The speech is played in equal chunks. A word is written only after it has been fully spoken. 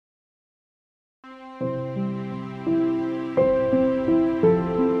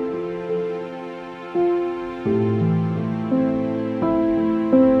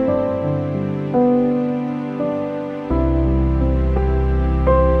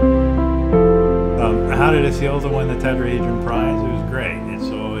did it feel to win the Tetrahedron prize? It was great.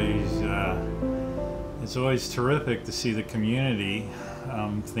 It's always terrific to see the community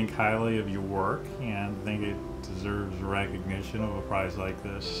think highly of your work and think it deserves recognition of a prize like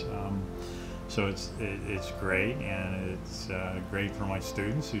this. So it's great, and it's great for my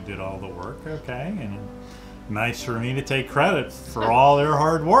students who did all the work. Okay, and nice for me to take credit for all their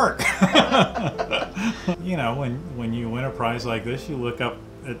hard work. You know, when you win a prize like this, you look up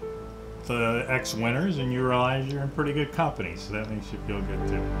at the ex-winners and you realize you're in pretty good company, so that makes you feel good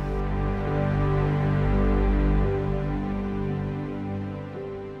too.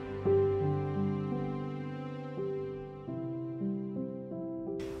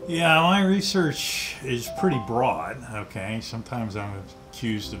 Yeah, my research is pretty broad, okay? Sometimes I'm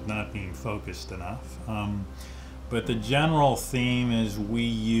accused of not being focused enough. But the general theme is we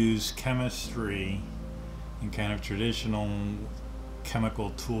use chemistry and kind of traditional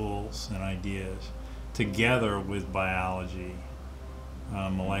chemical tools and ideas together with biology,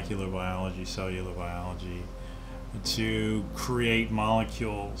 molecular biology, cellular biology, to create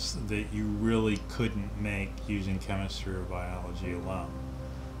molecules that you really couldn't make using chemistry or biology alone.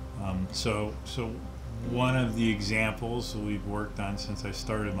 So one of the examples that we've worked on since I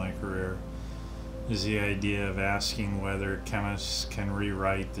started my career is the idea of asking whether chemists can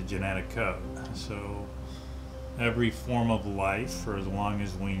rewrite the genetic code. So every form of life, for as long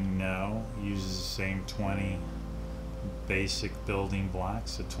as we know, uses the same 20 basic building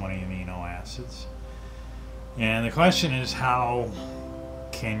blocks, the 20 amino acids. And the question is, how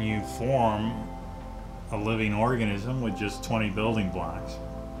can you form a living organism with just 20 building blocks?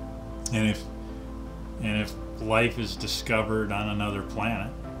 And if life is discovered on another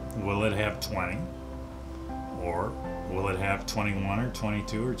planet, will it have 20? Or will it have 21 or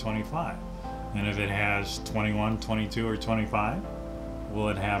 22 or 25? And if it has 21, 22, or 25, will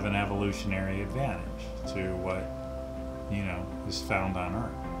it have an evolutionary advantage to what, you know, is found on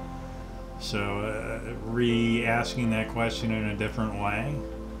Earth? So re-asking that question in a different way,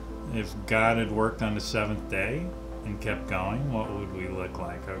 if God had worked on the seventh day and kept going, what would we look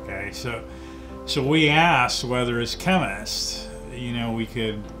like? Okay, so we asked whether as chemists, you know, we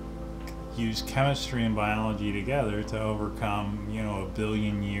could use chemistry and biology together to overcome, you know, a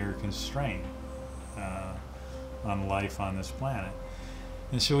billion-year constraint on life on this planet.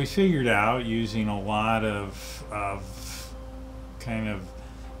 And so we figured out, using a lot of kind of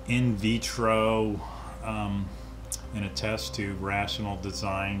in vitro in a test tube rational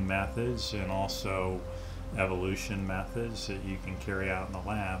design methods, and also evolution methods that you can carry out in the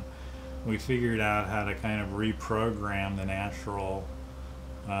lab, we figured out how to kind of reprogram the natural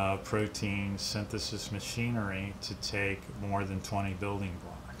protein synthesis machinery to take more than 20 building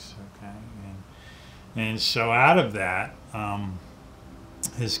blocks. Okay, and so out of that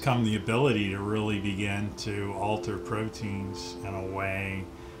has come the ability to really begin to alter proteins in a way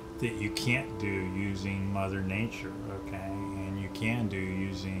that you can't do using Mother Nature, okay, and you can do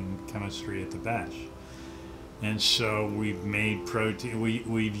using chemistry at the bench. And so we've made protein,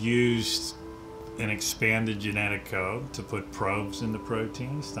 we've used an expanded genetic code to put probes into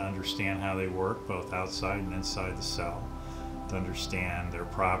proteins to understand how they work both outside and inside the cell, to understand their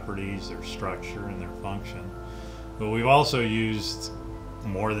properties, their structure, and their function. But we've also used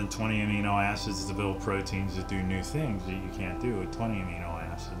more than 20 amino acids to build proteins that do new things that you can't do with 20 amino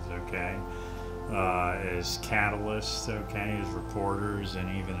acids, okay? As catalysts, okay, as reporters, and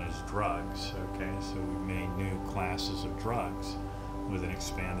even as drugs, okay? So we've made new classes of drugs with an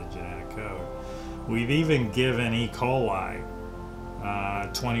expanded genetic code. We've even given E. coli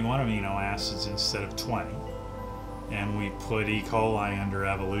 21 amino acids instead of 20, and we put E. coli under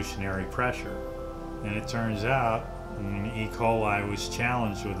evolutionary pressure. And it turns out, when E. coli was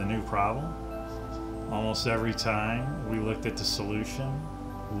challenged with a new problem, almost every time we looked at the solution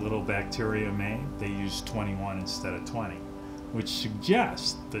little bacteria made, they used 21 instead of 20, which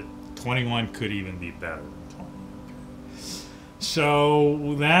suggests that 21 could even be better than 20. Okay.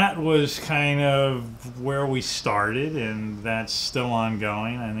 So that was kind of where we started, and that's still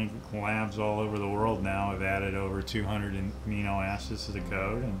ongoing. I think labs all over the world now have added over 200 amino acids to the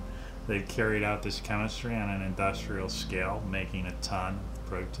code, and they've carried out this chemistry on an industrial scale, making a ton of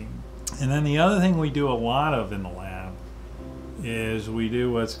protein. And then the other thing we do a lot of in the lab is we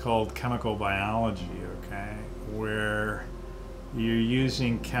do what's called chemical biology, okay, where you're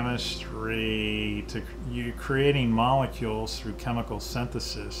using chemistry to, you're creating molecules through chemical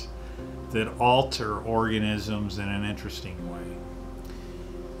synthesis that alter organisms in an interesting way.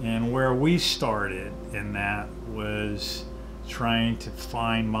 And where we started in that was trying to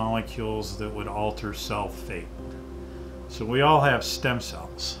find molecules that would alter cell fate. So we all have stem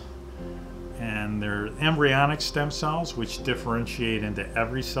cells, And there are embryonic stem cells, which differentiate into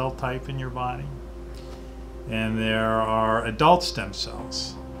every cell type in your body. And there are adult stem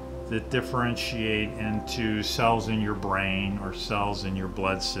cells that differentiate into cells in your brain or cells in your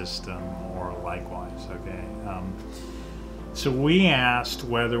blood system or likewise, okay? So we asked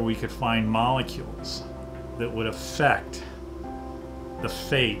whether we could find molecules that would affect the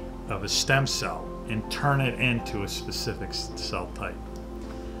fate of a stem cell and turn it into a specific cell type.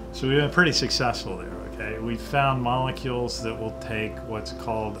 So we've been pretty successful there, okay? We found molecules that will take what's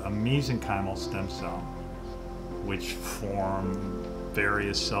called a mesenchymal stem cell, which form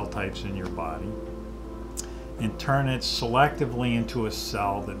various cell types in your body, and turn it selectively into a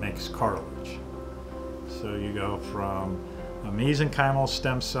cell that makes cartilage. So you go from a mesenchymal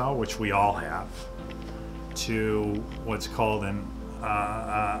stem cell, which we all have, to what's called a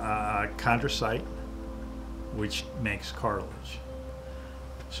chondrocyte, which makes cartilage.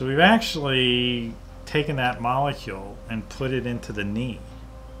 So we've actually taken that molecule and put it into the knee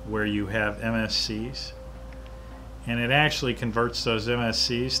where you have MSCs, and it actually converts those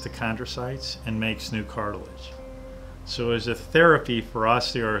MSCs to chondrocytes and makes new cartilage. So as a therapy for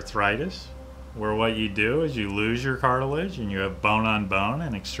osteoarthritis, where what you do is you lose your cartilage and you have bone on bone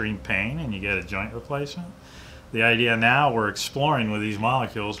and extreme pain and you get a joint replacement, the idea now we're exploring with these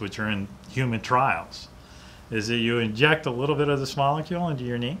molecules, which are in human trials, is that you inject a little bit of this molecule into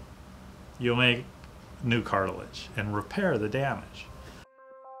your knee, you'll make new cartilage and repair the damage.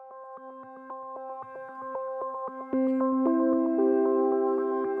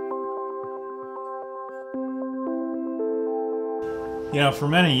 You know, for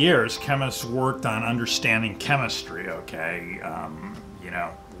many years, chemists worked on understanding chemistry, okay? You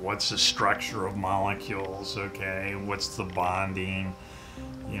know, what's the structure of molecules, okay? What's the bonding?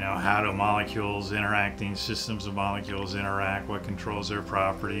 You know, how do molecules, interacting systems of molecules interact? What controls their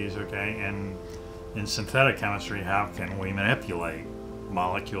properties, okay? And in synthetic chemistry, how can we manipulate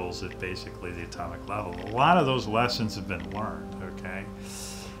molecules at basically the atomic level? A lot of those lessons have been learned, okay?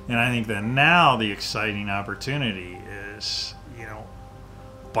 And I think that now the exciting opportunity is, you know,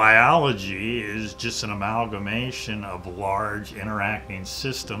 biology is just an amalgamation of large interacting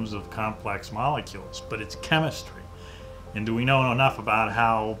systems of complex molecules, but it's chemistry. And do we know enough about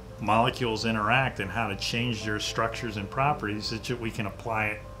how molecules interact and how to change their structures and properties that we can apply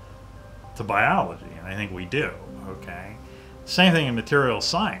it to biology? And I think we do, okay? Same thing in material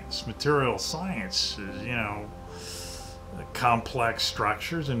science. Material science is, you know, complex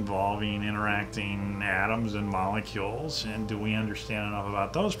structures involving interacting atoms and molecules, and do we understand enough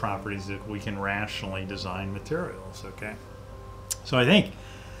about those properties that we can rationally design materials, okay? So I think,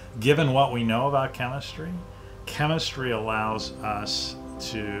 given what we know about chemistry, chemistry allows us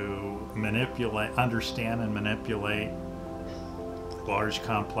to manipulate, understand and manipulate large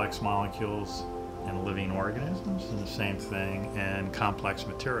complex molecules in living organisms, and the same thing in complex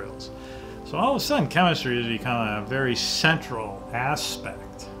materials. So all of a sudden, chemistry has become a very central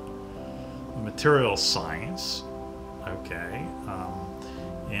aspect of material science, okay,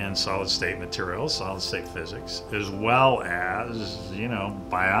 and solid state materials, solid state physics, as well as, you know,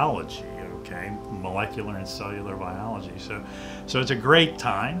 biology, okay, molecular and cellular biology. So it's a great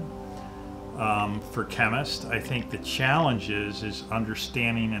time for chemists. I think the challenge is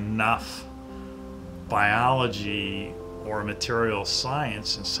understanding enough biology or material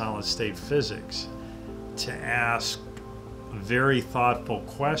science and solid state physics to ask very thoughtful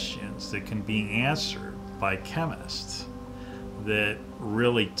questions that can be answered by chemists that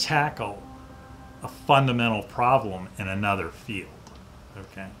really tackle a fundamental problem in another field,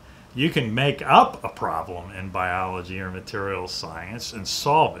 okay? You can make up a problem in biology or material science and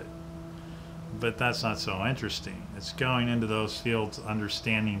solve it, but that's not so interesting. It's going into those fields,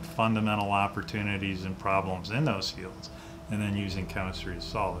 understanding fundamental opportunities and problems in those fields, and then using chemistry to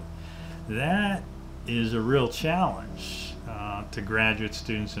solve it. That is a real challenge to graduate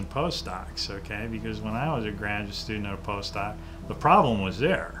students and postdocs, okay? Because when I was a graduate student or a postdoc, the problem was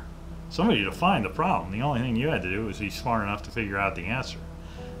there. Somebody defined the problem. The only thing you had to do was be smart enough to figure out the answer.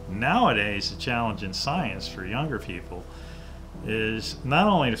 Nowadays, the challenge in science for younger people is not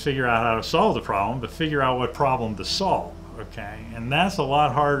only to figure out how to solve the problem, but figure out what problem to solve, okay? And that's a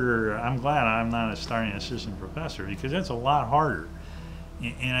lot harder. I'm glad I'm not a starting assistant professor, because that's a lot harder.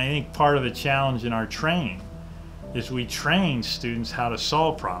 And I think part of the challenge in our training is we train students how to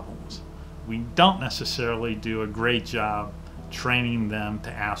solve problems. We don't necessarily do a great job training them to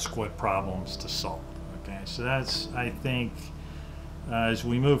ask what problems to solve, okay? So that's, I think, as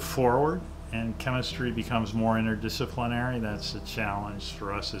we move forward and chemistry becomes more interdisciplinary, that's a challenge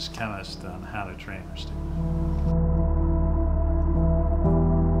for us as chemists on how to train our students.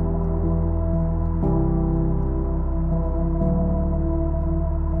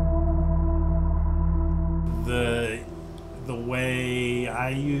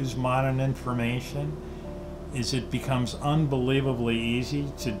 use modern information is it becomes unbelievably easy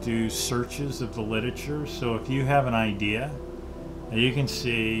to do searches of the literature. So if you have an idea, you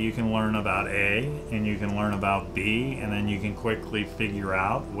can learn about A and you can learn about B, and then you can quickly figure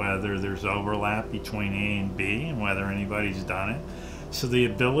out whether there's overlap between A and B and whether anybody's done it. So the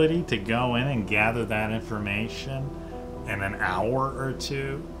ability to go in and gather that information in an hour or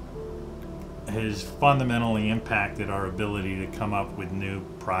two has fundamentally impacted our ability to come up with new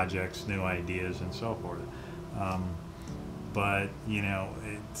projects, new ideas, and so forth. But you know,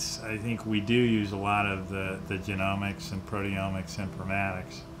 I think we do use a lot of the genomics and proteomics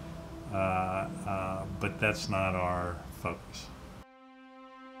informatics, but that's not our focus.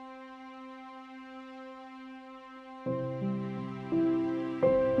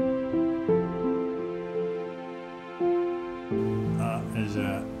 As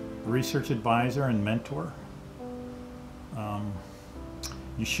a research advisor and mentor,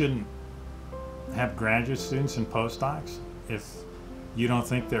 you shouldn't have graduate students and postdocs if you don't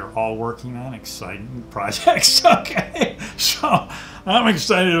think they're all working on exciting projects. Okay, so I'm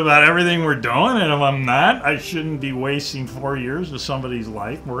excited about everything we're doing, and if I'm not, I shouldn't be wasting 4 years of somebody's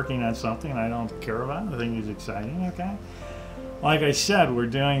life working on something I don't care about. I think it's exciting. Okay, like I said, we're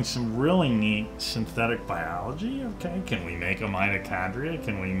doing some really neat synthetic biology. Okay, can we make a mitochondria?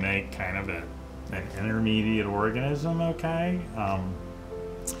 Can we make kind of an intermediate organism? Okay,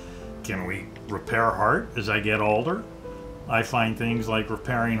 can we repair heart as I get older? I find things like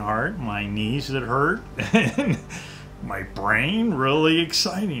repairing heart, my knees that hurt, and my brain really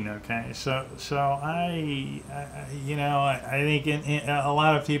exciting. Okay, so I think a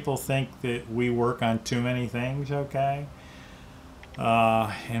lot of people think that we work on too many things. Okay,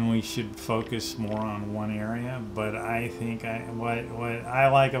 and we should focus more on one area. But I think what I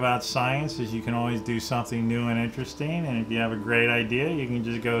like about science is you can always do something new and interesting, and if you have a great idea, you can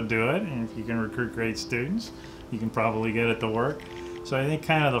just go do it, and if you can recruit great students, you can probably get it to work. So I think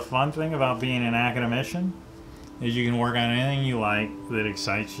kind of the fun thing about being an academician is you can work on anything you like that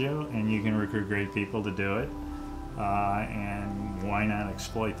excites you, and you can recruit great people to do it, and why not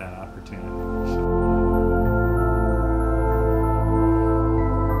exploit that opportunity?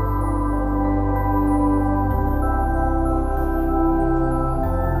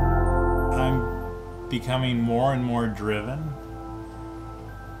 I'm becoming more and more driven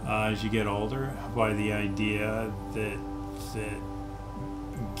as you get older by the idea that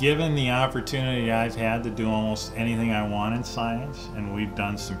given the opportunity I've had to do almost anything I want in science, and we've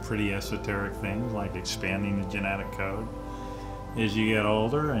done some pretty esoteric things like expanding the genetic code, as you get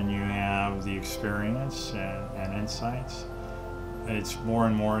older and you have the experience and insights, it's more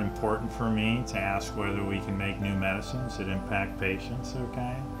and more important for me to ask whether we can make new medicines that impact patients.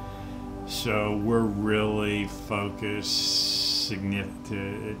 Okay, so we're really focused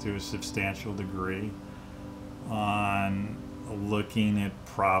to a substantial degree on looking at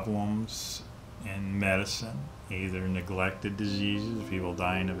problems in medicine, either neglected diseases, people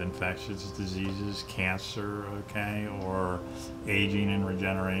dying of infectious diseases, cancer, okay, or aging and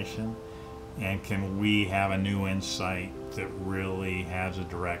regeneration, and can we have a new insight that really has a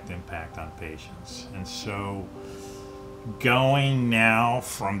direct impact on patients. And so going now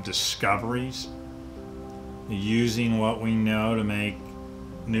from discoveries, using what we know to make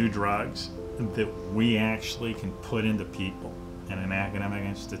new drugs that we actually can put into people in an academic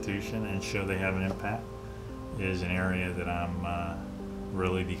institution and show they have an impact, is an area that I'm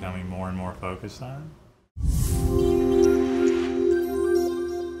really becoming more and more focused on.